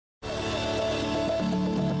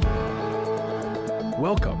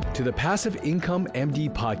Welcome to the Passive Income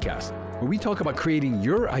MD podcast, where we talk about creating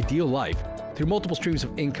your ideal life through multiple streams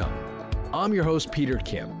of income. I'm your host, Peter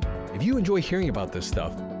Kim. If you enjoy hearing about this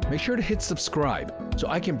stuff, make sure to hit subscribe so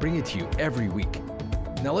I can bring it to you every week.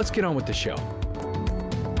 Now let's get on with the show.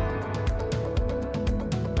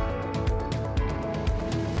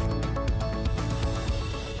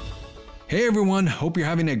 Hey everyone, hope you're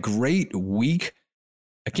having a great week.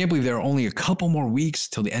 I can't believe there are only a couple more weeks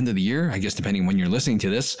till the end of the year, I guess depending on when you're listening to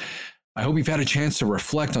this. I hope you've had a chance to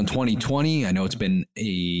reflect on 2020. I know it's been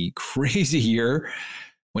a crazy year.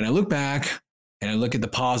 When I look back and I look at the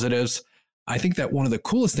positives, I think that one of the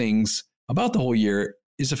coolest things about the whole year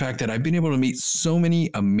is the fact that I've been able to meet so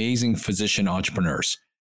many amazing physician entrepreneurs.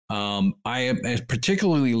 I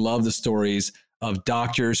particularly love the stories of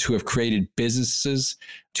doctors who have created businesses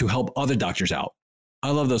to help other doctors out. I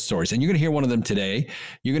love those stories. And you're going to hear one of them today.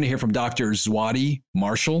 You're going to hear from Dr. Zwade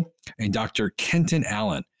Marshall and Dr. Kenton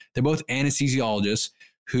Allen. They're both anesthesiologists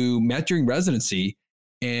who met during residency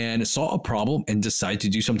and saw a problem and decided to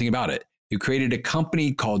do something about it. They created a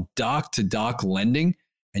company called Doc-to-Doc Lending,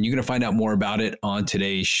 and you're going to find out more about it on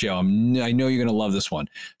today's show. I know you're going to love this one.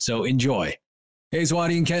 So enjoy. Hey,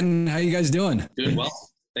 Zwade and Kenton, how you guys doing? Doing well.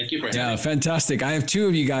 Thank you for having me. Yeah, fantastic. I have two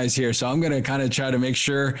of you guys here, so I'm going to kind of try to make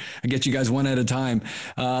sure I get you guys one at a time.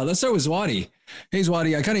 Let's start with Zwade. Hey,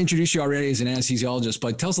 Zwade, I kind of introduced you already as an anesthesiologist,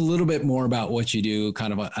 but tell us a little bit more about what you do,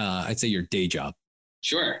 kind of, I'd say your day job.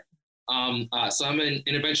 Sure. So I'm an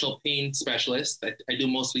interventional pain specialist. I do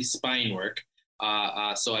mostly spine work.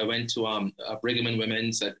 So I went to Brigham and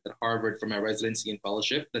Women's at Harvard for my residency and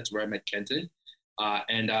fellowship. That's where I met Kenton.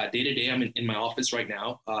 And day to day, I'm in my office right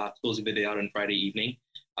now, closing the day out on Friday evening.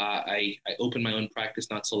 I opened my own practice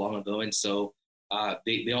not so long ago. And so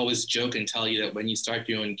they always joke and tell you that when you start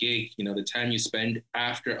your own gig, you know, the time you spend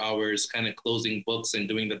after hours kind of closing books and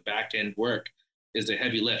doing the back end work is a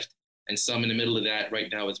heavy lift. And so I'm in the middle of that right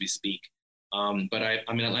now as we speak. But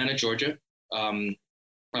I'm in Atlanta, Georgia,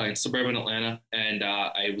 in suburban Atlanta. And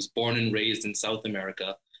I was born and raised in South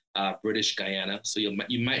America, British Guyana. So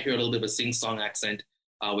you might hear a little bit of a sing-song accent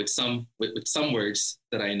with some words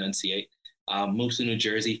that I enunciate. Moved to New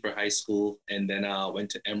Jersey for high school, and then went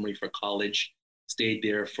to Emory for college. Stayed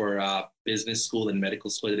there for business school and medical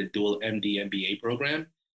school, did a dual MD MBA program,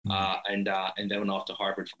 and then went off to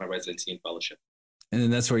Harvard for my residency and fellowship. And then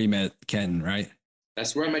that's where you met Kenton, right?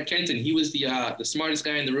 That's where I met Kenton. He was the smartest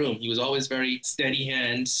guy in the room. He was always very steady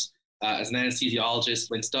hands. As an anesthesiologist,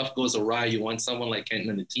 when stuff goes awry, you want someone like Kenton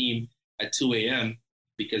on the team at 2 a.m.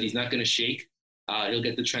 because he's not going to shake. He'll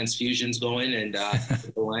get the transfusions going and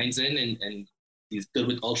put the lines in, and he's good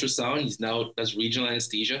with ultrasound. He's now does regional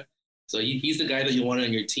anesthesia. So he's the guy that you want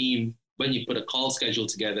on your team when you put a call schedule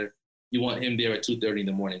together. You want him there at 2:30 in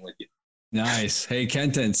the morning with you. Nice. Hey,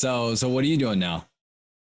 Kenton. So what are you doing now?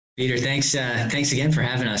 Peter, thanks again for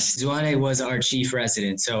having us. Zwade was our chief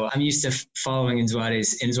resident, so I'm used to following in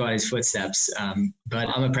Zwade's footsteps. But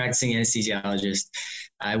I'm a practicing anesthesiologist.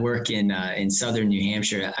 I work in southern New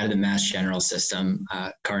Hampshire out of the Mass General system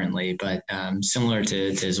currently. But similar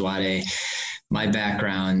to Zwade, my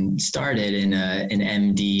background started in an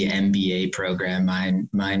MD MBA program.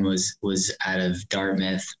 Mine was out of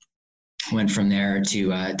Dartmouth. Went from there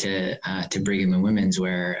to Brigham and Women's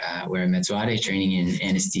where I met Zwade, training in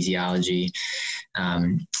anesthesiology,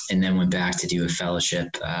 and then went back to do a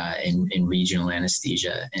fellowship in regional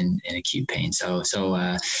anesthesia and acute pain. So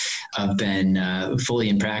I've been fully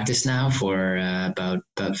in practice now for about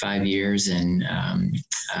 5 years, and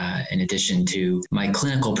in addition to my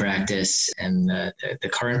clinical practice, and the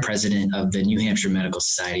current president of the New Hampshire Medical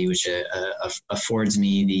Society, which affords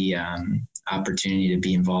me the opportunity to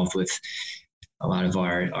be involved with a lot of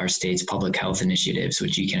our state's public health initiatives,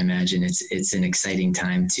 which you can imagine it's an exciting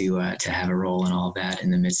time to have a role in all of that in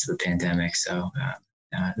the midst of a pandemic. So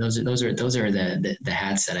those are the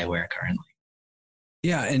hats that I wear currently.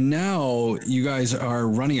 Yeah, and now you guys are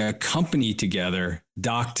running a company together,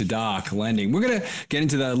 Doc-to-Doc Lending. We're going to get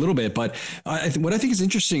into that a little bit, but what I think is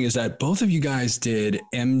interesting is that both of you guys did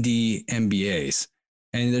MD MBAs.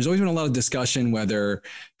 And there's always been a lot of discussion whether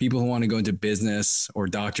people who want to go into business or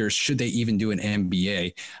doctors, should they even do an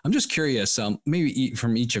MBA? I'm just curious, maybe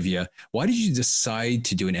from each of you, why did you decide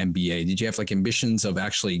to do an MBA? Did you have like ambitions of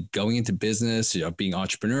actually going into business, being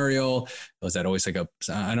entrepreneurial? Was that always like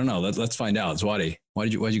I don't know. Let's find out. Zwade, why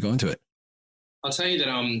did you go into it? I'll tell you that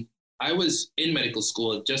I was in medical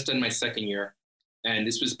school just in my second year, and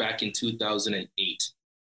this was back in 2008.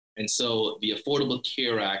 And so the Affordable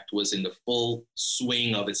Care Act was in the full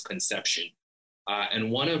swing of its conception.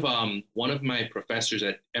 And one of my professors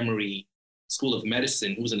at Emory School of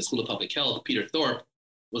Medicine, who was in the School of Public Health, Peter Thorpe,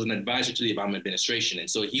 was an advisor to the Obama administration. And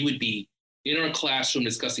so he would be in our classroom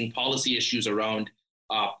discussing policy issues around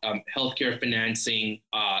healthcare financing,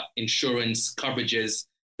 insurance coverages,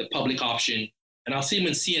 the public option. And I'll see him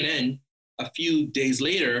on CNN a few days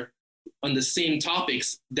later on the same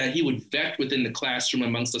topics that he would vet within the classroom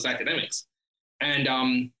amongst us academics.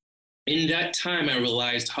 And in that time, I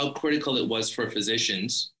realized how critical it was for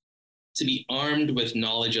physicians to be armed with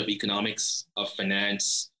knowledge of economics, of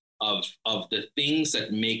finance, of the things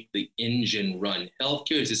that make the engine run.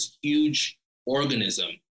 Healthcare is this huge organism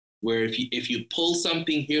where if you pull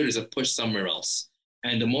something here, there's a push somewhere else.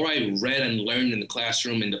 And the more I read and learned in the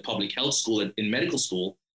classroom, in the public health school, in medical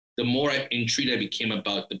school, the more intrigued I became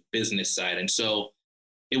about the business side. And so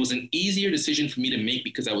it was an easier decision for me to make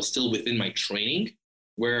because I was still within my training,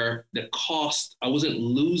 where the cost, I wasn't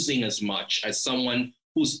losing as much as someone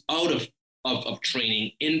who's out of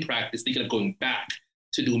training in practice, thinking of going back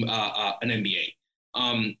to do an MBA.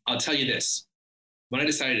 I'll tell you this, when I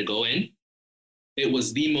decided to go in, it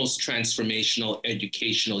was the most transformational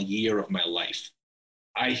educational year of my life.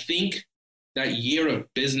 I think that year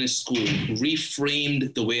of business school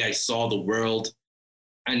reframed the way I saw the world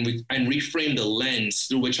and reframed the lens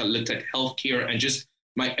through which I looked at healthcare and just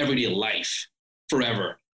my everyday life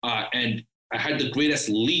forever. And I had the greatest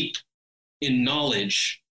leap in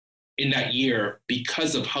knowledge in that year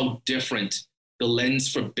because of how different the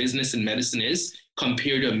lens for business and medicine is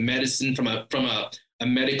compared to medicine from a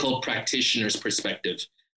medical practitioner's perspective.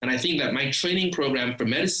 And I think that my training program for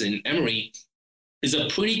medicine, Emory, is a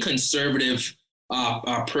pretty conservative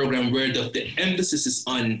program where the emphasis is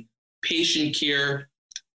on patient care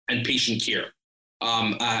and patient care.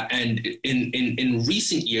 And in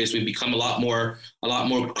recent years, we've become a lot more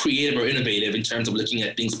creative or innovative in terms of looking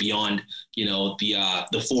at things beyond,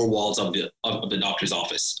 the four walls of the doctor's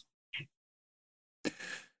office.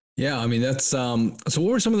 Yeah, I mean, that's so what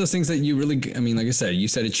were some of those things that you really, I mean, like I said, you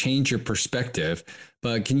said it changed your perspective,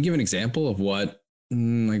 but can you give an example of what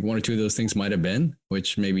like one or two of those things might have been,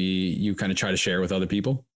 which maybe you kind of try to share with other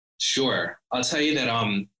people? Sure. I'll tell you that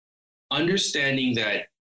understanding that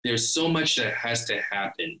there's so much that has to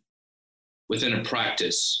happen within a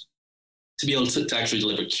practice to be able to actually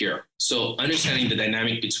deliver care. So understanding the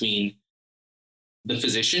dynamic between the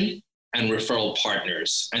physician and referral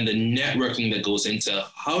partners and the networking that goes into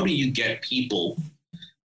how do you get people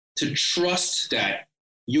to trust that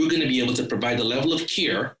you're going to be able to provide the level of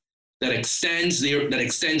care that extends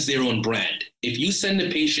their own brand. If you send a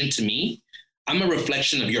patient to me, I'm a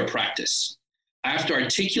reflection of your practice. I have to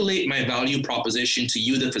articulate my value proposition to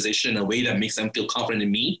you, the physician, in a way that makes them feel confident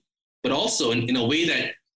in me, but also in a way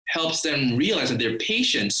that helps them realize that their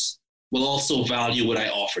patients will also value what I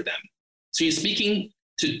offer them. So you're speaking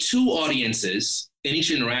to two audiences in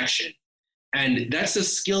each interaction. And that's a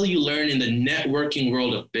skill you learn in the networking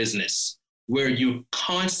world of business, where you're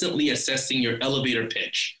constantly assessing your elevator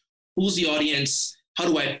pitch. Who's the audience? How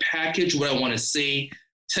do I package what I want to say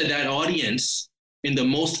to that audience in the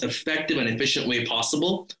most effective and efficient way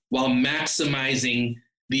possible while maximizing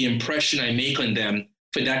the impression I make on them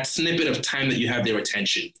for that snippet of time that you have their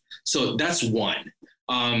attention? So that's one.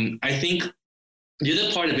 I think the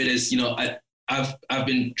other part of it is, I've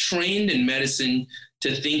been trained in medicine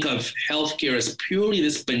to think of healthcare as purely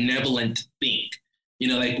this benevolent thing.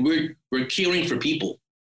 Like we're caring for people.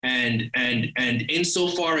 And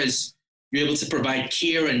insofar as you're able to provide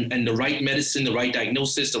care and the right medicine, the right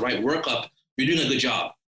diagnosis, the right workup, you're doing a good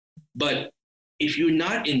job. But if you're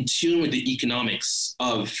not in tune with the economics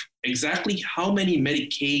of exactly how many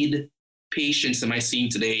Medicaid patients am I seeing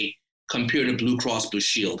today compared to Blue Cross Blue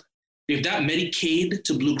Shield, if that Medicaid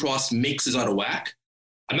to Blue Cross mix is out of whack,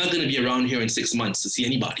 I'm not going to be around here in 6 months to see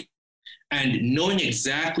anybody. And knowing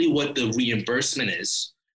exactly what the reimbursement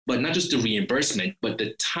is, but not just the reimbursement, but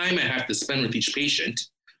the time I have to spend with each patient,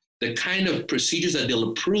 the kind of procedures that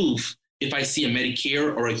they'll approve if I see a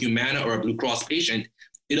Medicare or a Humana or a Blue Cross patient,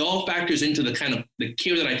 it all factors into the kind of the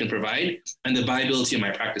care that I can provide and the viability of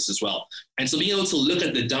my practice as well. And so being able to look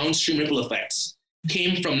at the downstream ripple effects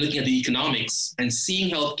came from looking at the economics and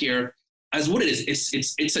seeing healthcare as what it is.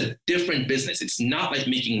 It's a different business. It's not like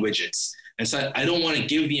making widgets. And so I don't want to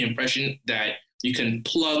give the impression that you can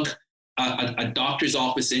plug a doctor's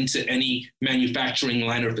office into any manufacturing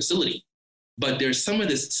line or facility. But there's some of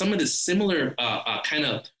the similar kind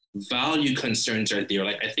of value concerns right there.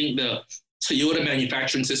 Like I think the Toyota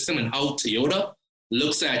manufacturing system and how Toyota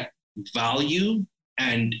looks at value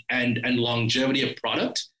and longevity of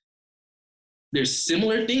product. There's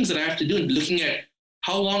similar things that I have to do in looking at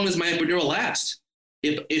how long does my epidural last?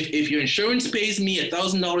 If your insurance pays me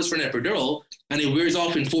 $1,000 for an epidural and it wears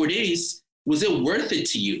off in 4 days, was it worth it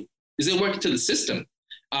to you? Is it worth it to the system?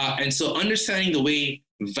 And so understanding the way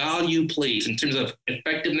value plays in terms of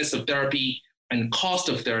effectiveness of therapy and cost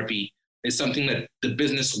of therapy is something that the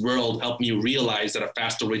business world helped me realize at a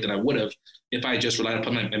faster rate than I would have if I just relied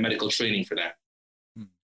upon my medical training for that.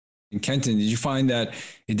 And Kenton, did you find that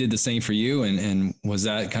it did the same for you? And was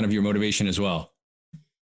that kind of your motivation as well?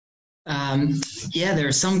 Yeah,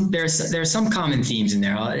 there's some common themes in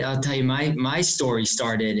there. I'll tell you, my story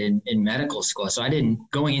started in medical school. So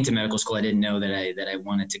going into medical school, I didn't know that I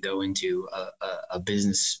wanted to go into a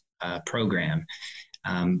business program.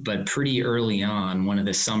 But pretty early on, one of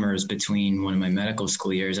the summers between one of my medical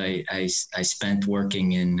school years, I spent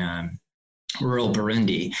working in rural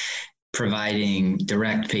Burundi, providing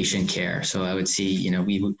direct patient care. So I would see,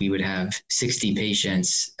 we would have 60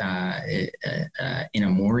 patients in a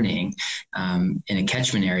morning in a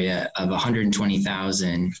catchment area of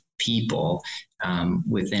 120,000 people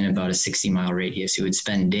within about a 60-mile radius who would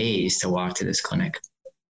spend days to walk to this clinic.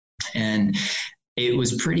 And it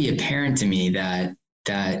was pretty apparent to me that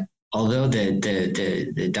although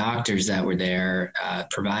the doctors that were there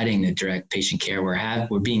providing the direct patient care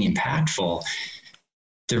were being impactful,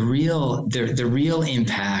 the real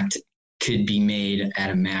impact could be made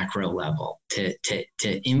at a macro level to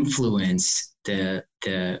influence the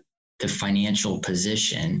financial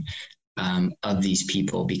position of these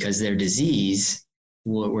people, because their disease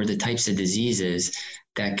were the types of diseases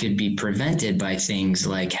that could be prevented by things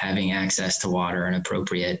like having access to water and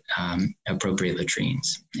appropriate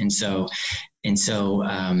latrines. And so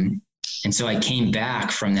I came back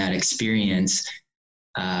from that experience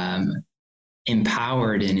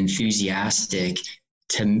empowered and enthusiastic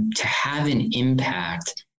to have an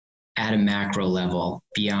impact at a macro level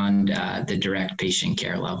beyond the direct patient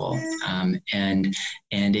care level. And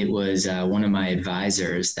it was one of my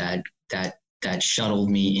advisors that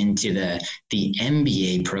shuttled me into the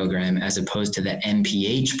MBA program as opposed to the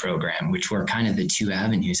MPH program, which were kind of the two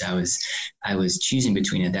avenues I was choosing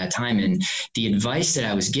between at that time. And the advice that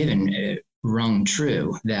I was given rung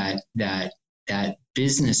true, that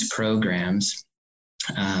business programs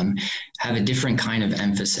have a different kind of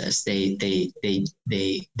emphasis. They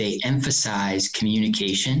emphasize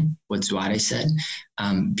communication, what Zwade said,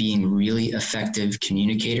 being really effective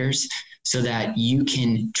communicators, so that you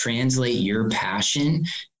can translate your passion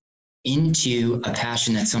into a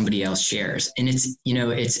passion that somebody else shares. And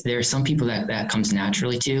there are some people that comes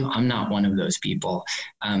naturally to. I'm not one of those people.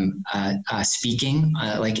 Speaking,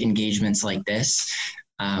 like engagements like this,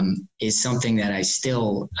 is something that I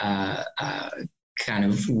still kind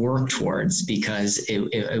of work towards, because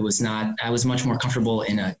it was not. I was much more comfortable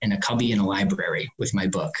in a cubby in a library with my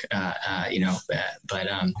book,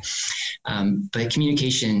 but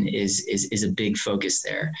communication is a big focus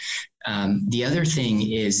there. The other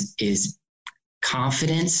thing is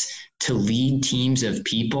confidence to lead teams of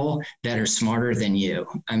people that are smarter than you.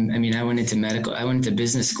 I went into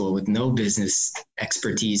business school with no business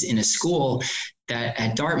expertise, in a school that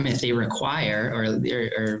at Dartmouth they require,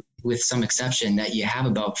 or with some exception, that you have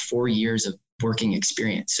about 4 years of working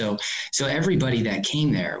experience. So everybody that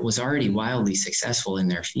came there was already wildly successful in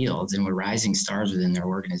their fields and were rising stars within their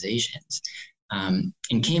organizations, and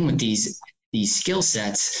came with these skill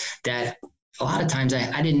sets that a lot of times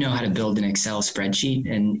I didn't know how to build an Excel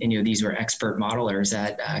spreadsheet, and these were expert modelers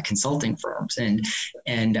at consulting firms,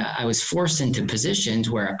 and I was forced into positions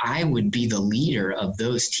where I would be the leader of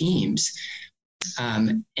those teams,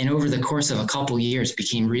 and over the course of a couple years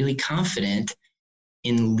became really confident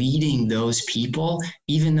in leading those people,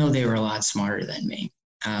 even though they were a lot smarter than me,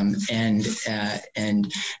 and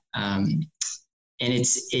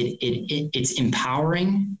it's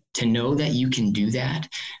empowering to know that you can do that.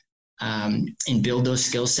 And build those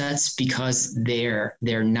skill sets, because they're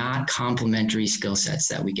not complementary skill sets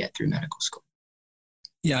that we get through medical school.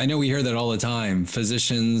 Yeah, I know we hear that all the time.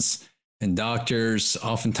 Physicians and doctors,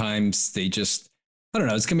 oftentimes they just, I don't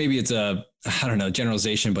know, maybe it's a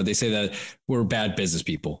generalization, but they say that we're bad business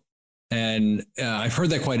people. And I've heard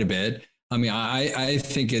that quite a bit. I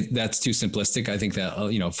think that's too simplistic. I think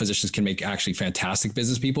that, physicians can make actually fantastic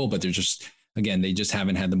business people, but they're just, again, they just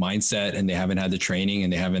haven't had the mindset, and they haven't had the training,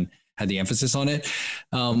 and they haven't had the emphasis on it.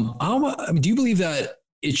 Do you believe that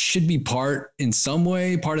it should be in some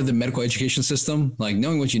way, part of the medical education system, like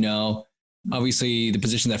knowing what you know? Obviously, the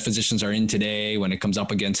position that physicians are in today, when it comes up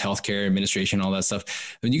against healthcare administration, all that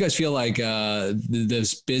stuff. Do you guys feel like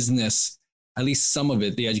this business, at least some of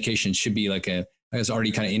it, the education should be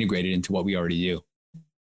already kind of integrated into what we already do?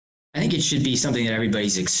 I think it should be something that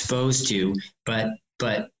everybody's exposed to, but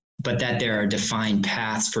that there are defined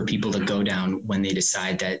paths for people to go down when they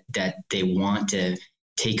decide that they want to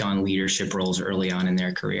take on leadership roles early on in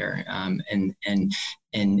their career. And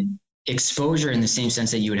exposure in the same sense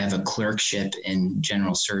that you would have a clerkship in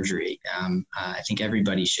general surgery. I think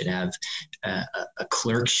everybody should have a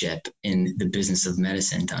clerkship in the business of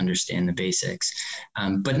medicine to understand the basics.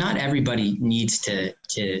 But not everybody needs to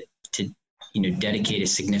dedicate a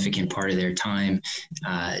significant part of their time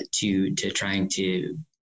to trying to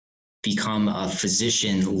become a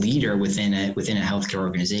physician leader within a healthcare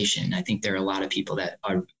organization. I think there are a lot of people that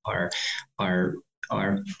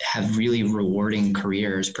have really rewarding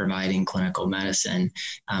careers providing clinical medicine.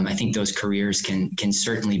 I think those careers can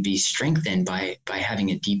certainly be strengthened by having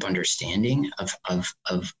a deep understanding of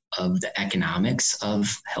the economics of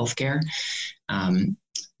healthcare.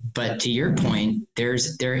 But to your point, there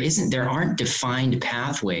aren't defined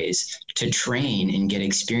pathways to train and get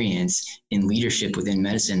experience in leadership within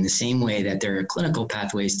medicine the same way that there are clinical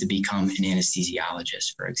pathways to become an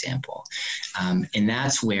anesthesiologist, for example. And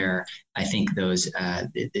that's where I think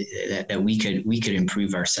that we could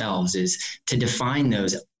improve ourselves, is to define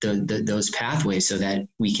those pathways so that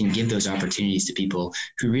we can give those opportunities to people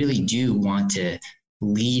who really do want to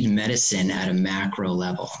lead medicine at a macro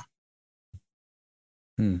level.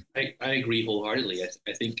 I agree wholeheartedly.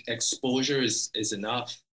 I think exposure is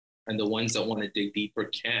enough, and the ones that want to dig deeper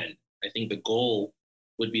can. I think the goal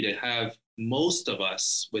would be to have most of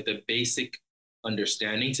us with a basic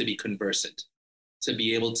understanding to be conversant, to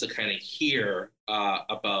be able to kind of hear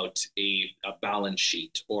about a balance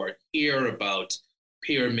sheet or hear about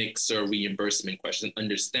payer mix or reimbursement questions,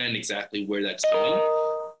 understand exactly where that's going,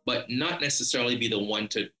 but not necessarily be the one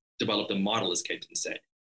to develop the model, as Kenton said.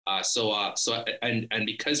 And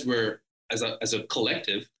because we're as a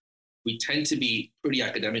collective, we tend to be pretty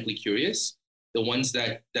academically curious. The ones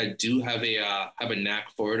that do have a knack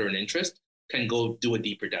for it or an interest can go do a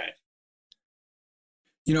deeper dive.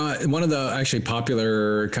 One of the actually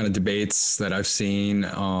popular kind of debates that I've seen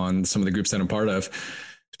on some of the groups that I'm part of,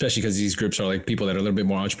 especially because these groups are like people that are a little bit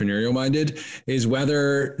more entrepreneurial minded, is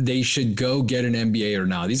whether they should go get an MBA or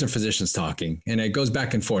not. These are physicians talking, and it goes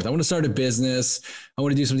back and forth. I want to start a business. I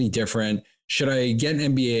want to do something different. Should I get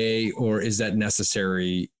an MBA, or is that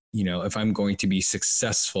necessary, if I'm going to be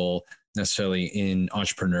successful necessarily in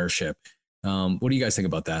entrepreneurship? What do you guys think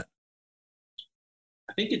about that?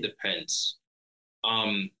 I think it depends.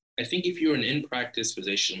 I think if you're an in-practice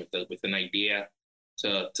physician with an idea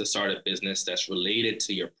to start a business that's related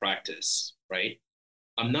to your practice, right?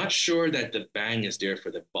 I'm not sure that the bang is there for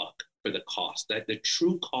the buck, for the cost. That the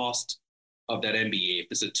true cost of that MBA, if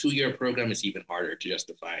it's a 2-year program, is even harder to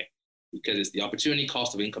justify, because it's the opportunity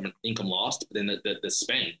cost of income lost, but then the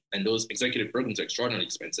spend, and those executive programs are extraordinarily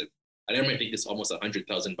expensive. I think it's almost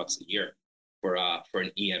 $100,000 a year for an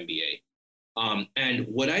EMBA. And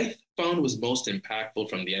what I found was most impactful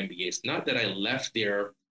from the MBA is not that I left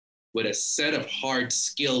there with a set of hard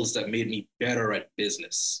skills that made me better at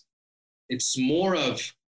business. It's more of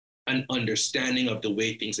an understanding of the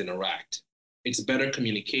way things interact. It's better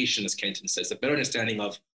communication, as Kenton says, a better understanding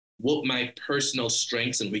of what my personal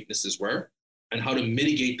strengths and weaknesses were and how to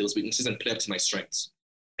mitigate those weaknesses and play up to my strengths.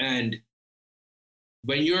 And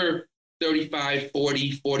when you're 35,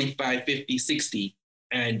 40, 45, 50, 60,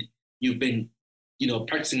 and you've been,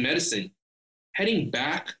 practicing medicine, heading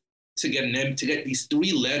back to get these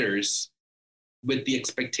 3 letters with the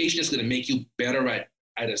expectation it's going to make you better at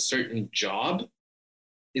a certain job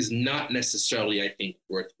is not necessarily, I think,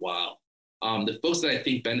 worthwhile. The folks that I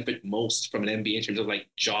think benefit most from an MBA in terms of like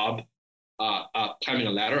job climbing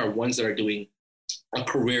a ladder are ones that are doing a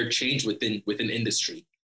career change within industry.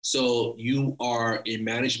 So you are a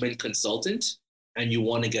management consultant and you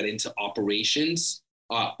want to get into operations,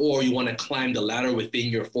 or you want to climb the ladder within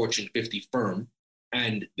your Fortune 50 firm.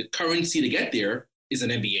 And the currency to get there is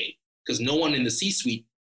an MBA, because no one in the C-suite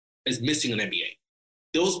is missing an MBA.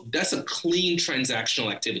 That's a clean transactional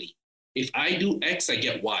activity. If I do X, I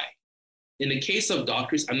get Y. In the case of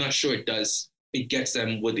doctors, I'm not sure it does. It gets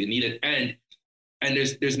them what they needed, and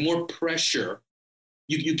there's more pressure.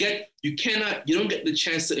 You don't get the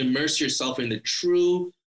chance to immerse yourself in the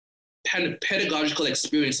true pedagogical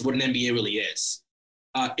experience of what an MBA really is,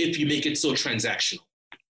 if you make it so transactional.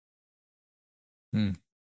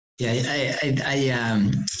 Yeah, I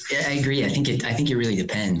agree. I think it really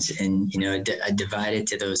depends, and I divide it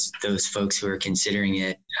to those folks who are considering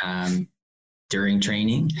it during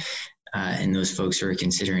training, and those folks who are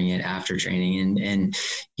considering it after training. And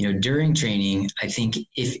during training, I think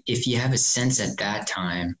if you have a sense at that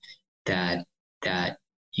time that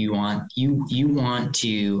you want to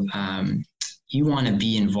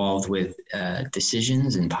be involved with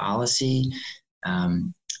decisions and policy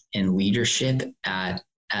and leadership at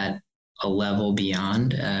a level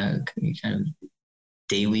beyond kind of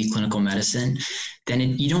daily clinical medicine, then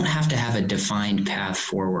you don't have to have a defined path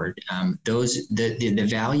forward. The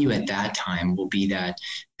value at that time will be that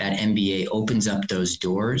MBA opens up those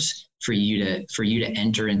doors for you to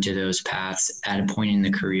enter into those paths at a point in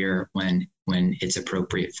the career when it's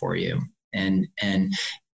appropriate for you. And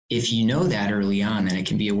if you know that early on, then it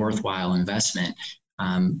can be a worthwhile investment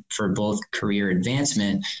for both career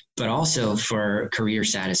advancement, but also for career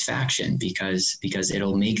satisfaction, because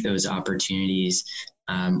it'll make those opportunities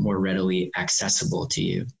more readily accessible to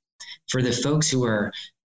you. For the folks who are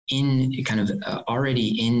in kind of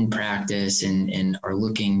already in practice and are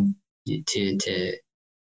looking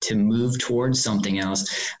to move towards something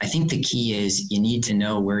else, I think the key is you need to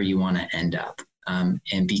know where you want to end up.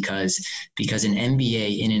 And because an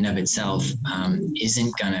MBA in and of itself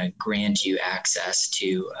isn't going to grant you access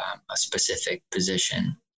to a specific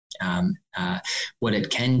position. What it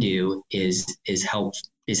can do is help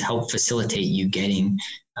facilitate you getting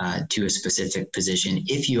to a specific position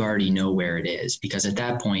if you already know where it is, because at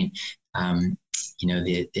that point,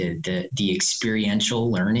 the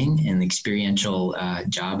experiential learning and the experiential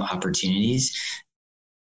job opportunities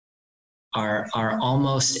are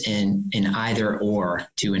almost in either or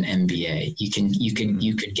to an MBA.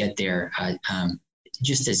 You could get there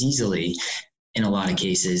just as easily in a lot of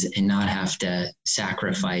cases and not have to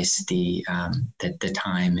sacrifice the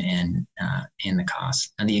time and the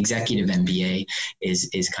cost. And the executive MBA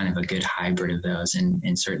is kind of a good hybrid of those,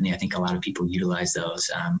 and certainly I think a lot of people utilize those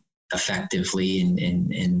effectively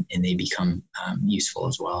and they become useful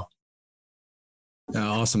as well.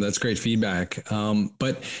 Awesome. That's great feedback.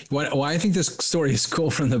 But why I think this story is cool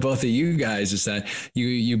from the both of you guys is that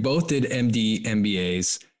you both did MD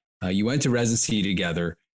MBAs. You went to residency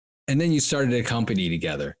together, and then you started a company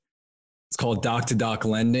together. It's called Doc to Doc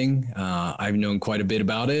Lending. I've known quite a bit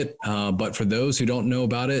about it. But for those who don't know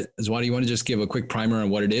about it, Zwade, you want to just give a quick primer on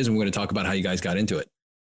what it is? And we're going to talk about how you guys got into it.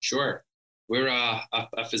 Sure. We're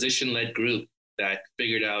a physician-led group that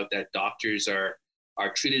figured out that doctors are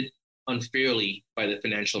treated unfairly by the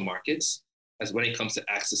financial markets as when it comes to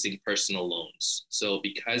accessing personal loans. So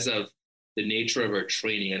because of the nature of our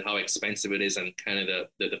training and how expensive it is and kind of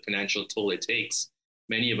the financial toll it takes,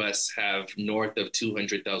 many of us have north of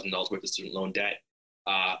 $200,000 worth of student loan debt.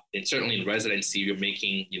 And certainly in residency, you're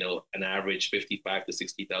making, an average $55,000 to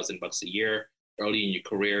 $60,000 a year early in your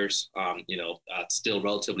careers, still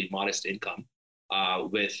relatively modest income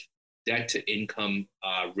with debt to income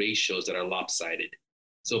ratios that are lopsided.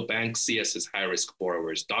 So banks see us as high-risk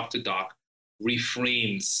borrowers. Doc to Doc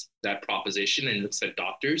reframes that proposition and looks at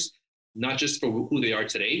doctors, not just for who they are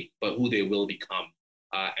today, but who they will become.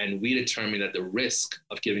 And we determine that the risk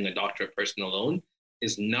of giving a doctor a personal loan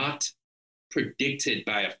is not predicted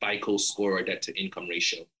by a FICO score or debt to income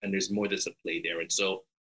ratio. And there's more that's at play there. And so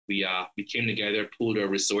we came together, pooled our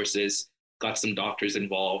resources, got some doctors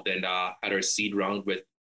involved, and had our seed round with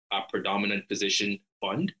a predominant physician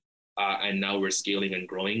fund. And now we're scaling and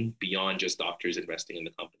growing beyond just doctors investing in the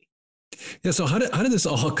company. Yeah. So how did this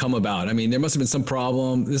all come about? I mean, there must have been some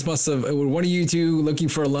problem. This must have, one of you two looking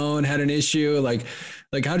for a loan had an issue. Like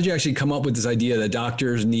how did you actually come up with this idea that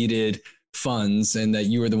doctors needed funds and that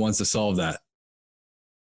you were the ones to solve that?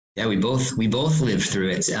 Yeah, we both lived through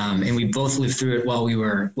it, and we both lived through it while we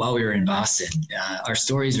were in Boston. Our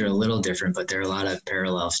stories are a little different, but there are a lot of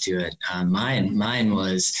parallels to it. Mine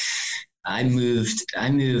was, I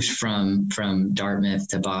moved from Dartmouth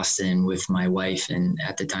to Boston with my wife and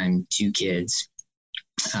at the time 2 kids.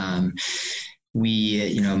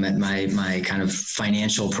 We, met my kind of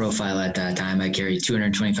financial profile at that time. I carried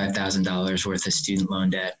 $225,000 worth of student loan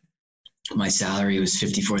debt. My salary was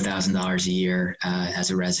 $54,000 a year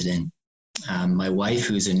as a resident. My wife,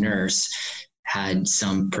 who's a nurse, had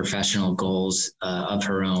some professional goals of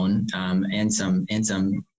her own, and some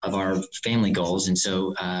of our family goals. And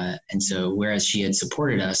so whereas she had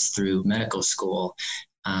supported us through medical school,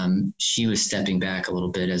 she was stepping back a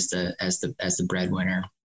little bit as the breadwinner.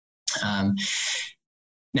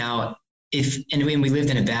 Now, we lived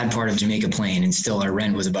in a bad part of Jamaica Plain, and still our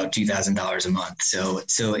rent was about $2,000 a month. So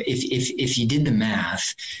if you did the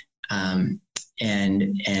math,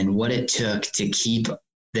 and what it took to keep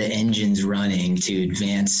the engines running to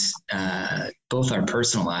advance both our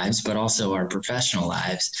personal lives, but also our professional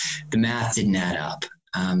lives, the math didn't add up.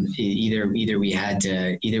 Either we had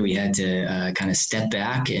to kind of step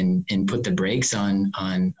back and put the brakes on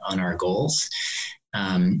our goals,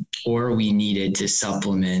 or we needed to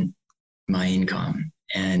supplement my income.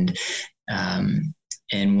 And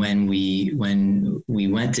when we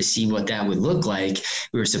went to see what that would look like,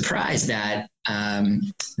 we were surprised that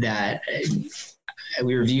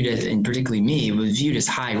we were viewed as, and particularly me, it was viewed as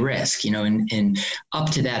high risk, and up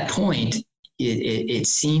to that point, it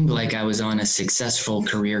seemed like I was on a successful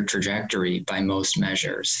career trajectory by most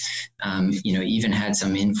measures. Even had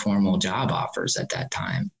some informal job offers at that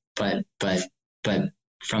time. But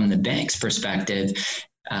from the bank's perspective,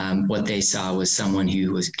 what they saw was someone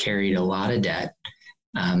who was carried a lot of debt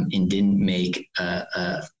and didn't make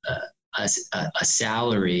a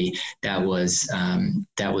salary that was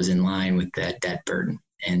in line with that debt burden,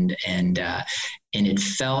 and it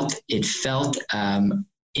felt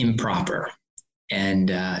improper.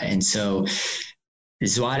 And so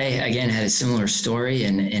Zwade again had a similar story,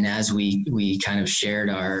 and as we kind of shared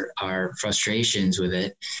our frustrations with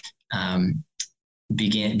it,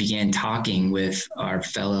 began talking with our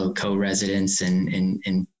fellow co-residents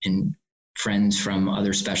and friends from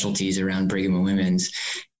other specialties around Brigham and Women's,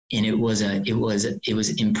 and it was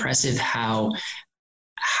impressive how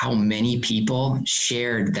many people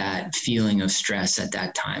shared that feeling of stress at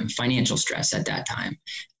that time, financial stress at that time,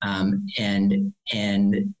 and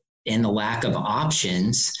the lack of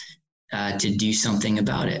options to do something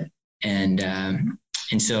about it. And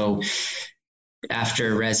so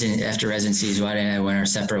after residency, Zwade and I went our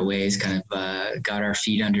separate ways, kind of got our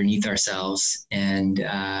feet underneath ourselves, and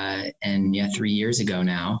 3 years ago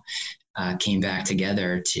now, came back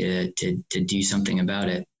together to do something about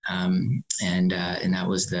it. And that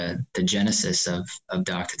was the genesis of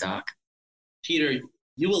Doc to Doc. Peter,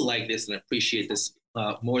 you will like this and appreciate this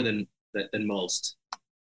more than most.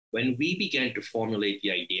 When we began to formulate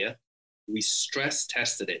the idea, we stress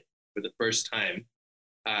tested it for the first time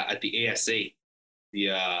at the ASA, the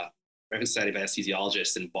American Society of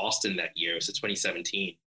Anesthesiologists in Boston that year. It was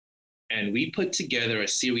 2017. And we put together a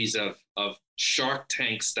series of Shark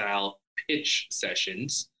Tank style pitch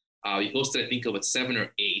sessions. We hosted, I think, about 7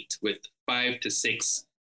 or 8 with 5 to 6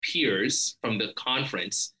 peers from the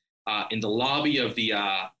conference in the lobby of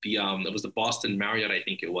it was the Boston Marriott, I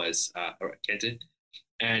think it was, or Kenton.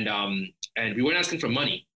 And we weren't asking for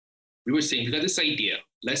money. We were saying, we got this idea,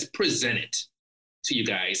 let's present it to you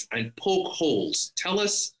guys and poke holes. Tell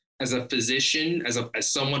us, as a physician, as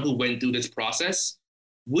someone who went through this process,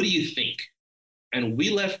 what do you think? And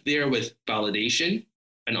we left there with validation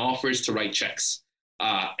and offers to write checks.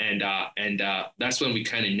 And that's when we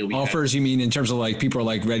kind of knew offers. You mean in terms of like people are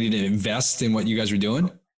like ready to invest in what you guys were doing?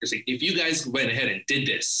 Like, if you guys went ahead and did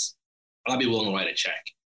this, I'll be willing to write a check.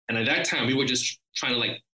 And at that time, we were just trying to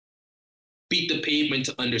like beat the pavement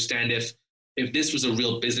to understand if this was a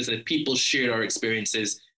real business and if people shared our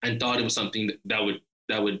experiences and thought it was something that would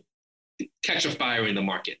catch a fire in the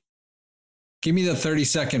market. Give me the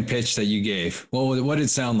 30-second pitch that you gave. What did it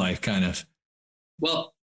sound like, kind of?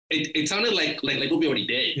 Well, it sounded like what we already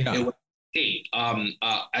did. Yeah. It was, hey,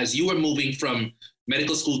 as you were moving from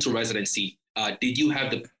medical school to residency, did you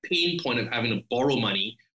have the pain point of having to borrow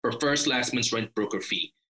money for first, last month's rent, broker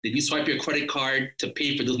fee? Did you swipe your credit card to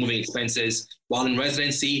pay for those moving expenses? While in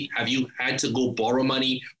residency, have you had to go borrow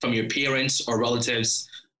money from your parents or relatives?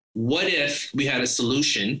 What if we had a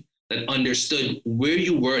solution that understood where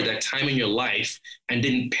you were at that time in your life and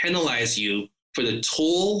didn't penalize you for the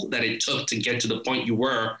toll that it took to get to the point you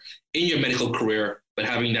were in your medical career, but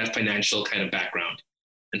having that financial kind of background?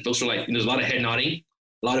 And folks were like, there's a lot of head nodding.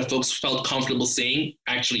 A lot of folks felt comfortable saying,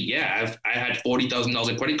 actually, yeah, I had $40,000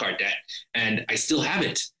 in credit card debt and I still have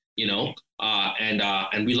it,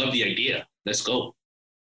 and we love the idea. Let's go.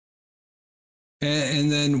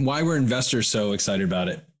 And then why were investors so excited about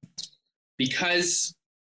it? Because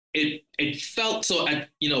it felt so,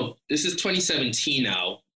 this is 2017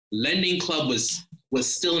 now. Lending Club was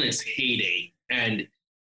still in its heyday. And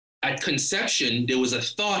at conception, there was a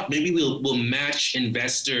thought, maybe we'll match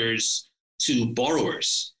investors to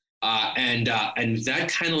borrowers. And that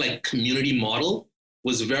kind of like community model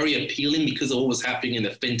was very appealing because of what was happening in the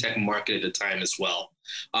fintech market at the time as well.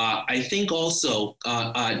 I think also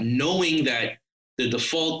knowing that the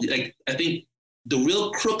default, I think the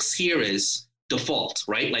real crux here is default,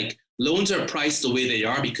 right? Like loans are priced the way they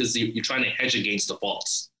are because you're trying to hedge against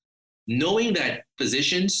defaults. Knowing that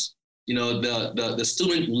physicians, the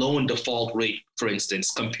student loan default rate, for instance,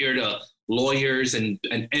 compared to lawyers and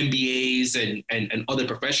MBAs and other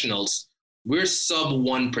professionals, we're sub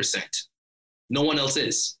 1%. No one else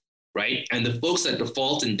is, right? And the folks that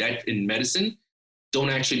default in debt in medicine don't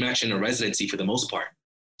actually match in a residency for the most part.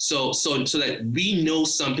 So that we know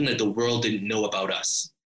something that the world didn't know about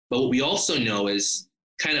us. But what we also know is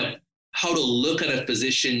kind of how to look at a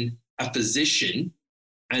physician,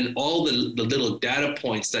 and all the little data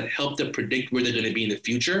points that help to predict where they're going to be in the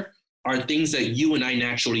future are things that you and I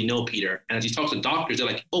naturally know, Peter. And as you talk to doctors, they're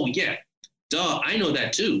like, oh yeah, duh, I know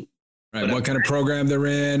that too. Right. What kind of program they're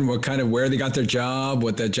in, where they got their job,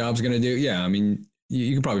 what that job's going to do. Yeah. I mean,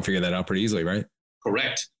 you can probably figure that out pretty easily, right?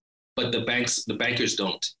 Correct. But the bankers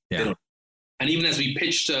don't. Yeah. They don't. And even as we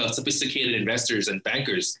pitch to sophisticated investors and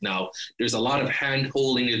bankers now, there's a lot of hand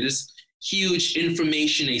holding. There's this huge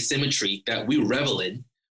information asymmetry that we revel in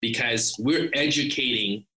because we're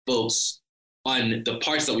educating folks on the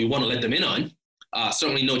parts that we want to let them in on.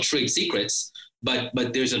 Certainly no trade secrets, but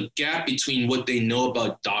there's a gap between what they know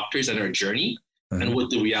about doctors and our journey and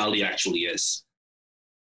what the reality actually is.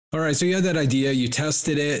 All right. So you had that idea, you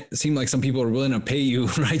tested it. It seemed like some people were willing to pay you,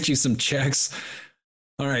 write you some checks.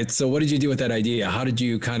 All right. So what did you do with that idea? How did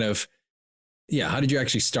you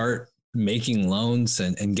actually start making loans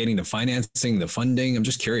and getting the financing, the funding? I'm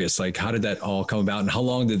just curious, like, how did that all come about and how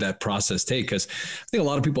long did that process take? Because I think a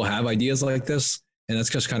lot of people have ideas like this, and that's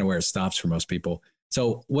just kind of where it stops for most people.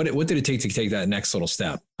 So what did it take to take that next little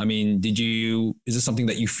step? I mean, is this something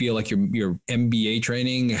that you feel like your MBA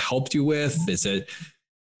training helped you with? Did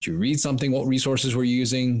you read something? What resources were you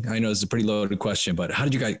using? I know it's a pretty loaded question, but how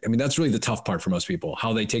did you guys, I mean, that's really the tough part for most people,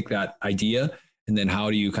 how they take that idea and then how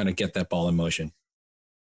do you kind of get that ball in motion?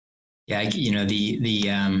 Yeah, that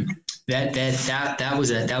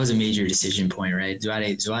was a major decision point, right?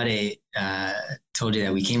 Zwade told you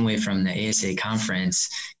that we came away from the ASA conference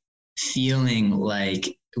feeling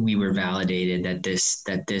like we were validated that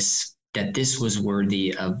this was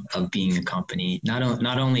worthy of being a company. Not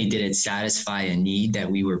only did it satisfy a need that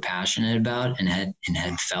we were passionate about and had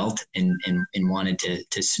felt and wanted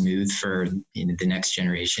to smooth for the next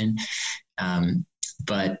generation,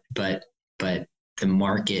 but the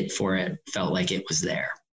market for it felt like it was there.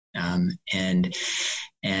 And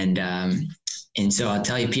so I'll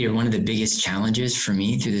tell you, Peter, one of the biggest challenges for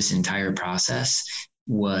me through this entire process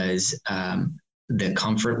was the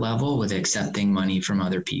comfort level with accepting money from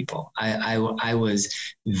other people. I was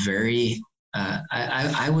very,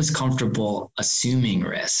 I was comfortable assuming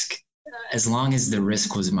risk as long as the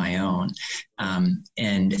risk was my own. And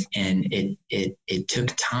it took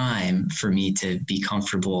time for me to be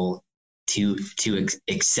comfortable to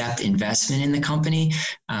accept investment in the company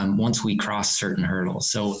once we crossed certain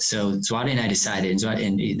hurdles. So Zwade and I decided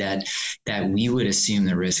that we would assume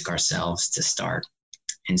the risk ourselves to start.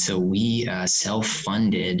 And so we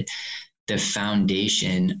self-funded the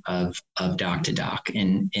foundation of Doc to Doc.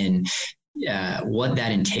 And what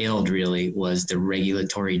that entailed really was the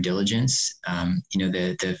regulatory diligence.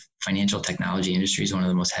 The financial technology industry is one of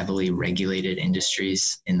the most heavily regulated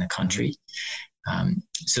industries in the country.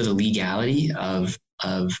 So the legality of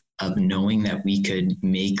knowing that we could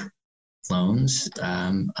make loans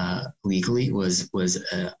legally was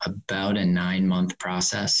about a 9-month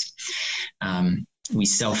process. We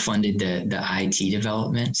self-funded the IT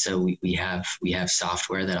development, so we have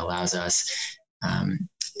software that allows us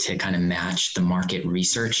to kind of match the market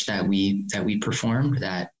research that we performed.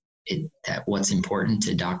 That what's important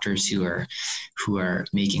to doctors who are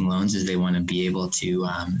making loans is they want to be able to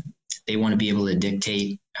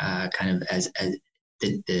dictate kind of as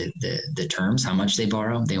the terms, how much they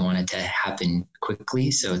borrow. They want it to happen quickly,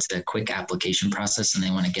 so it's a quick application process, and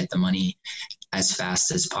they want to get the money as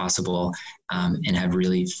fast as possible and have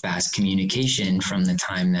really fast communication from the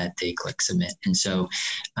time that they click submit. And so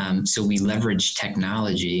we leverage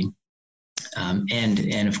technology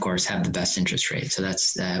and of course have the best interest rate. So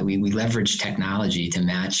that's we leverage technology to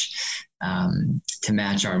match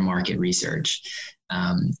our market research,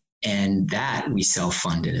 and that we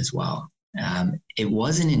self-funded as well. It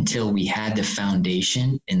wasn't until we had the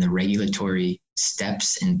foundation and the regulatory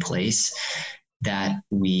steps in place that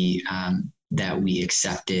we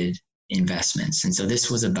accepted investments. And so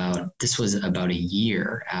this was about a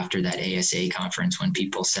year after that ASA conference when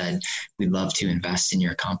people said, we'd love to invest in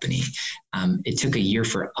your company. It took a year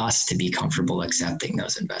for us to be comfortable accepting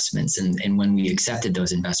those investments. And when we accepted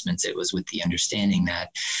those investments, it was with the understanding that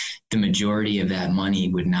the majority of that money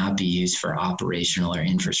would not be used for operational or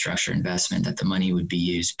infrastructure investment, that the money would be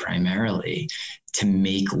used primarily to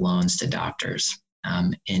make loans to doctors.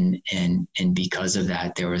 And because of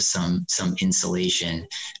that, there was some insulation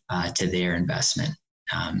to their investment.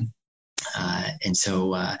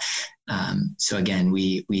 So again,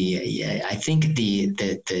 I think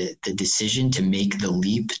the decision to make the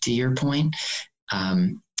leap, to your point,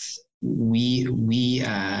 the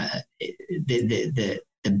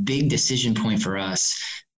big decision point for us,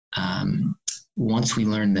 once we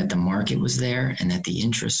learned that the market was there and that the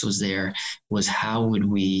interest was there, was how would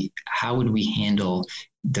we handle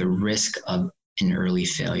the risk of an early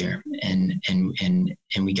failure, and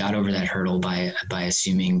we got over that hurdle by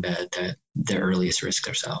assuming the earliest risk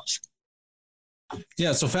ourselves.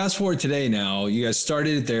 Yeah. So fast forward today now, you guys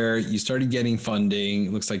started it there. You started getting funding.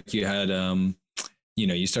 It looks like you had,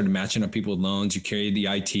 you started matching up people with loans. You carried the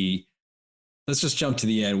IT. Let's just jump to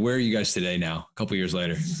the end. Where are you guys today now, a couple of years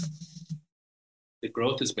later? The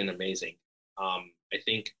growth has been amazing. I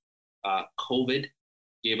think COVID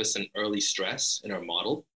gave us an early stress in our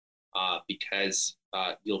model because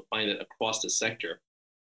you'll find that across the sector,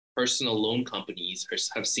 personal loan companies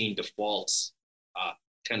have seen defaults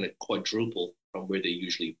kind of quadruple from where they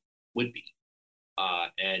usually would be.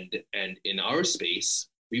 And in our space,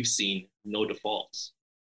 we've seen no defaults,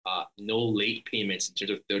 no late payments in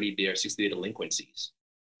terms of 30-day or 60-day delinquencies.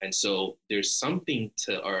 And so there's something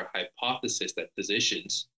to our hypothesis that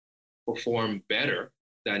physicians perform better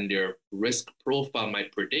than their risk profile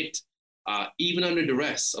might predict, even under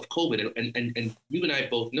duress of COVID. And you and I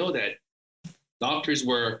both know that doctors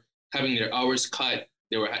were having their hours cut.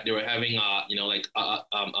 They were having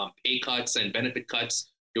pay cuts and benefit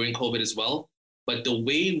cuts during COVID as well. But the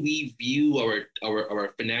way we view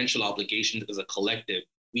our financial obligations as a collective,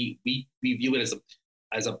 we view it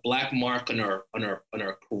as a black mark on our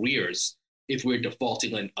careers if we're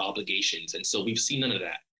defaulting on obligations. And so we've seen none of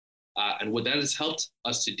that. And what that has helped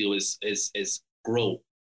us to do is grow,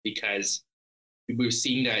 because we're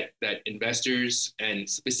seeing that investors and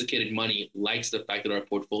sophisticated money likes the fact that our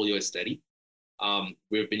portfolio is steady.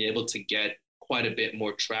 We've been able to get quite a bit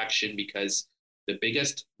more traction because the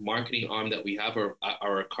biggest marketing arm that we have are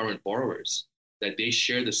our current borrowers, that they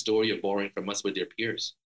share the story of borrowing from us with their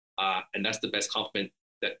peers. And that's the best compliment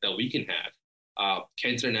that we can have.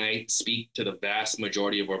 Kenton and I speak to the vast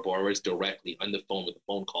majority of our borrowers directly on the phone with a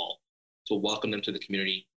phone call to welcome them to the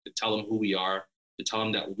community, to tell them who we are, to tell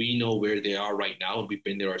them that we know where they are right now and we've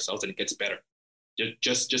been there ourselves and it gets better.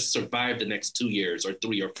 Just survive the next 2 years or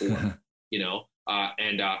 3 or 4,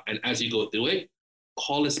 and as you go through it,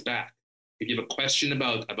 call us back. If you have a question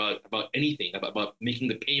about anything, about making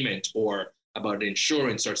the payment or about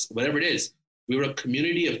insurance or whatever it is, we're a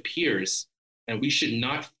community of peers, and we should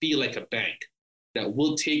not feel like a bank that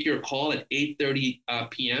will take your call at 8:30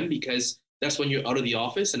 p.m. because that's when you're out of the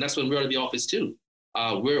office, and that's when we're out of the office too.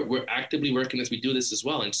 We're actively working as we do this as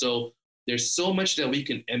well, and so there's so much that we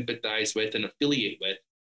can empathize with and affiliate with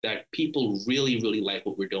that people really, really like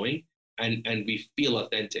what we're doing, and we feel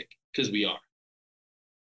authentic because we are.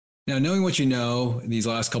 Now, knowing what you know these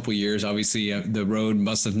last couple of years, obviously the road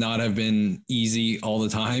must have not have been easy all the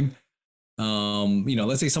time.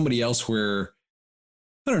 Let's say somebody else were,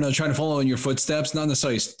 I don't know, trying to follow in your footsteps, not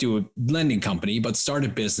necessarily do a lending company, but start a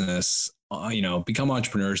business, become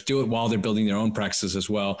entrepreneurs, do it while they're building their own practices as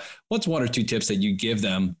well. What's 1 or 2 tips that you give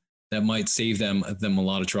them that might save them a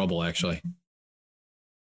lot of trouble, actually?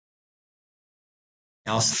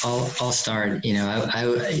 I'll start.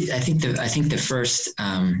 I think the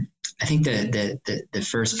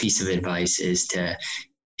first piece of advice is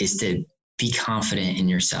to be confident in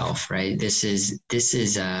yourself. Right. This is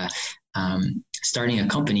starting a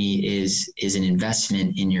company is an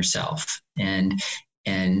investment in yourself, and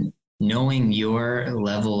knowing your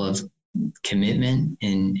level of commitment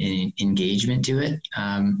and engagement to it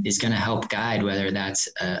is going to help guide whether that's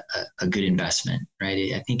a good investment.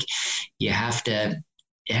 Right. I think it has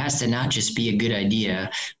to not just be a good idea,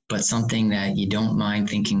 but something that you don't mind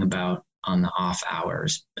thinking about on the off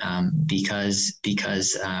hours, because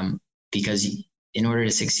in order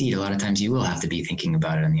to succeed, a lot of times you will have to be thinking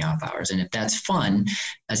about it on the off hours. And if that's fun,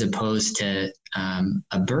 as opposed to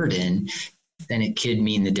a burden, then it could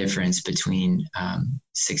mean the difference between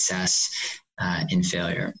success and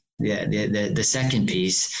failure. The second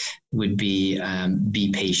piece would be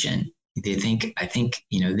patient. I think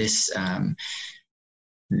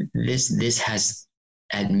this has,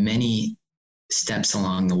 at many steps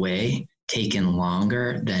along the way, taken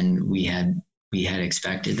longer than we had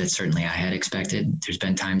expected. That certainly I had expected. There's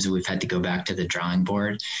been times that we've had to go back to the drawing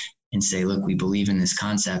board and say, look, we believe in this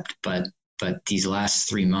concept, but these last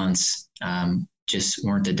 3 months just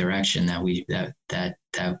weren't the direction that we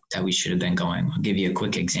should have been going. I'll give you a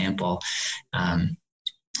quick example.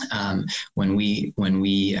 When we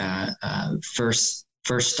first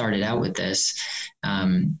started out with this,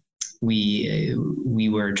 we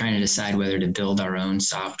were trying to decide whether to build our own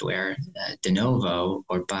software de novo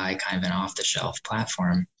or buy kind of an off-the-shelf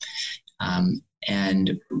platform,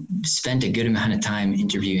 and spent a good amount of time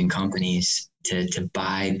interviewing companies to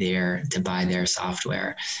buy their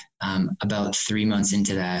software. About 3 months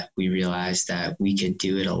into that, we realized that we could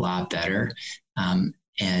do it a lot better,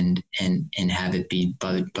 and have it be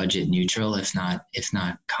budget neutral, if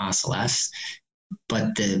not cost less.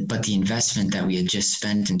 but the investment that we had just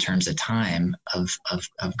spent in terms of time of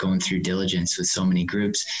going through diligence with so many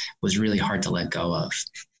groups was really hard to let go of.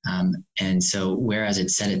 And so, whereas it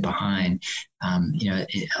set it behind,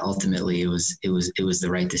 ultimately it was the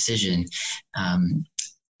right decision.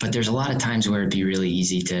 But there's a lot of times where it'd be really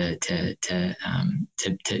easy to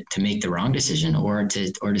make the wrong decision, or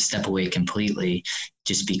to step away completely,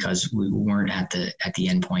 just because we weren't at the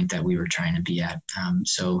end point that we were trying to be at.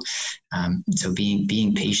 So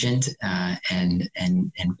being patient and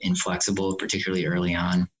inflexible, particularly early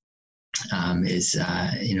on, is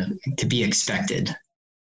to be expected.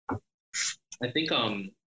 I think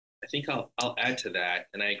I'll add to that,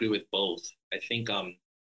 and I agree with both. I think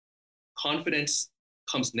confidence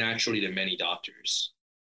comes naturally to many doctors,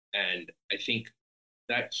 and I think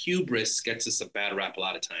that hubris gets us a bad rap a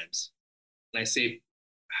lot of times. And I say,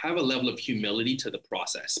 have a level of humility to the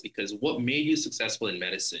process, because what made you successful in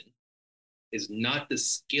medicine is not the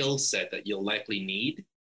skill set that you'll likely need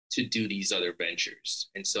to do these other ventures.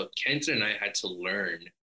 And so Kenton and I had to learn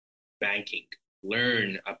banking,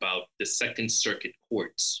 learn about the Second Circuit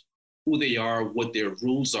courts, who they are, what their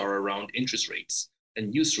rules are around interest rates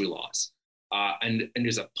and usury laws. And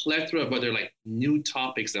there's a plethora of other like new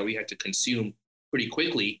topics that we had to consume pretty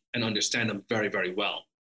quickly and understand them very, very well.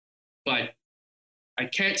 But I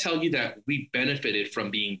can't tell you that we benefited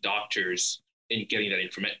from being doctors in getting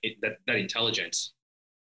that intelligence.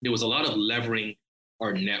 There was a lot of levering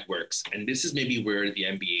our networks, and this is maybe where the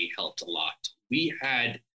MBA helped a lot. We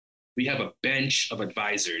have a bench of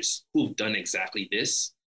advisors who've done exactly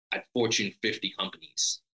this at Fortune 50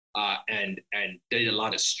 companies, and did a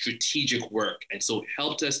lot of strategic work, and so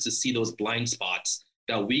helped us to see those blind spots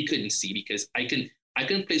that we couldn't see, because I can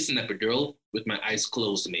place an epidural with my eyes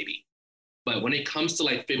closed maybe, but when it comes to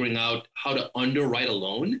like figuring out how to underwrite a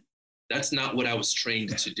loan, that's not what I was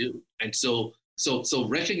trained to do. And so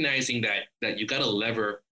recognizing that you got to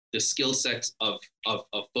lever the skill sets of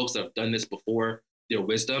folks that have done this before, their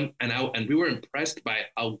wisdom, and we were impressed by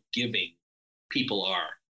how giving people are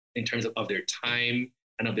in terms of their time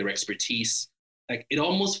and of their expertise. Like it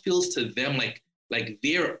almost feels to them like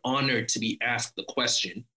they're honored to be asked the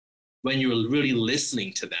question when you're really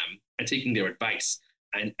listening to them and taking their advice.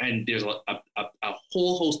 And there's a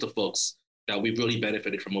whole host of folks that we've really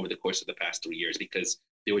benefited from over the course of the past 3 years because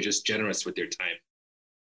they were just generous with their time.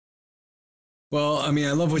 Well, I mean,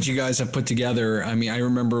 I love what you guys have put together. I mean, I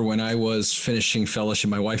remember when I was finishing fellowship,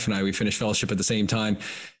 my wife and I, we finished fellowship at the same time.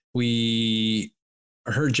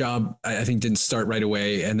 Her job, I think, didn't start right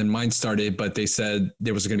away. And then mine started, but they said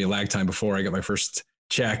there was going to be a lag time before I got my first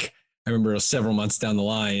check. I remember it was several months down the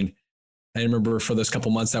line. I remember for those couple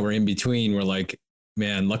months that were in between, we're like,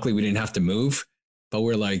 man, luckily we didn't have to move. But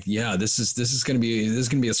we're like, yeah, this is going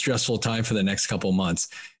to be a stressful time for the next couple of months.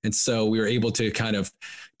 And so we were able to kind of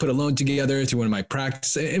put a loan together through one of my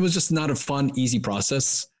practice. It was just not a fun, easy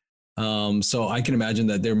process. So I can imagine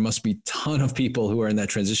that there must be a ton of people who are in that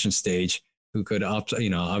transition stage who could,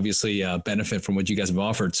 obviously benefit from what you guys have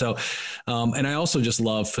offered. So, and I also just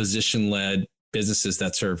love physician-led businesses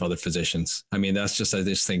that serve other physicians. I mean, I just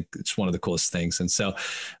think it's one of the coolest things. And so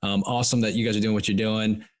awesome that you guys are doing what you're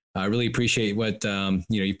doing. I really appreciate what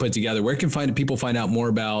you put together. Where can people find out more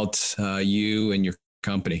about you and your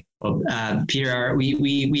company? Well, Peter,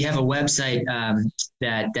 we have a website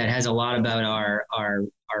that has a lot about our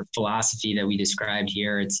philosophy that we described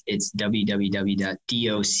here. It's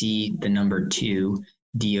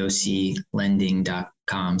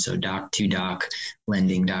www.doc2doclending.com. So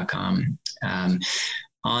doc2doclending.com.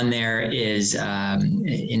 On there is,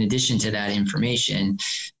 in addition to that information,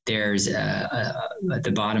 there's at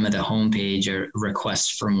the bottom of the homepage a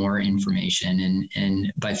request for more information,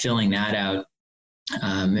 and by filling that out,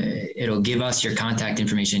 it'll give us your contact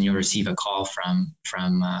information. You'll receive a call from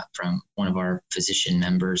one of our physician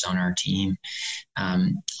members on our team.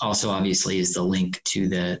 Also, obviously, is the link to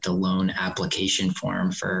the loan application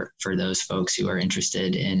form for those folks who are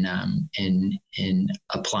interested in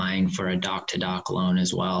applying for a doc-to-doc loan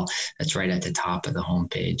as well. That's right at the top of the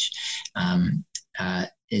homepage.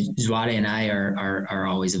 Zwade and I are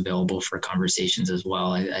always available for conversations as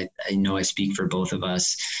well. I know I speak for both of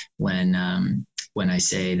us when I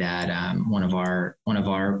say that one of our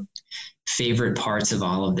favorite parts of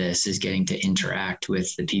all of this is getting to interact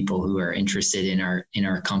with the people who are interested in our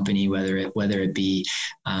company, whether it be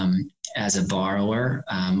as a borrower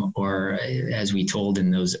or, as we told in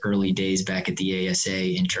those early days back at the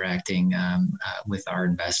ASA, interacting with our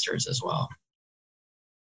investors as well.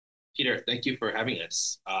 Peter, thank you for having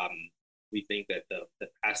us. We think that the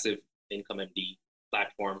Passive Income MD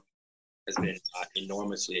platform has been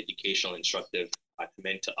enormously educational, instructive.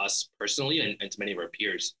 meant to us personally and to many of our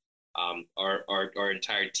peers. Our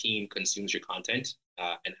entire team consumes your content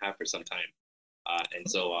and have for some time. And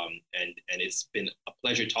so and it's been a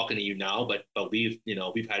pleasure talking to you now, but we've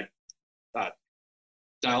had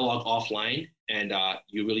dialogue offline, and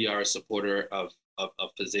you really are a supporter of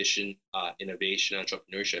physician innovation,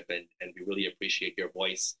 entrepreneurship, and we really appreciate your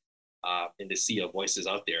voice in the sea of voices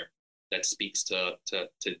out there that speaks to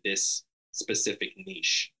this specific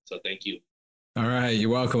niche. So thank you. All right, you're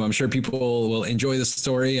welcome. I'm sure people will enjoy this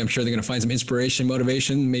story. I'm sure they're going to find some inspiration,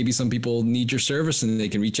 motivation. Maybe some people need your service and they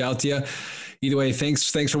can reach out to you. Either way,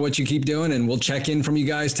 thanks for what you keep doing, and we'll check in from you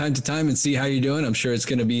guys time to time and see how you're doing. I'm sure it's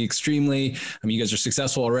going to be extremely, you guys are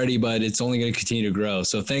successful already, but it's only going to continue to grow.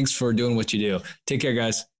 So thanks for doing what you do. Take care,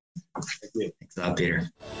 guys. Thank you. Thanks a lot, Peter.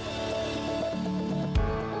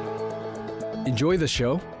 Enjoy the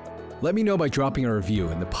show? Let me know by dropping a review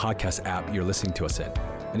in the podcast app you're listening to us in.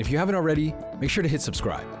 And if you haven't already, make sure to hit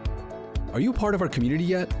subscribe. Are you a part of our community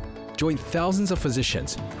yet? Join thousands of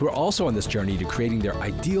physicians who are also on this journey to creating their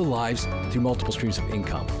ideal lives through multiple streams of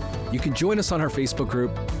income. You can join us on our Facebook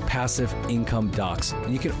group, Passive Income Docs,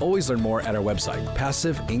 and you can always learn more at our website,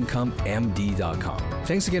 passiveincomemd.com.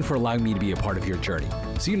 Thanks again for allowing me to be a part of your journey.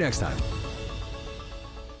 See you next time.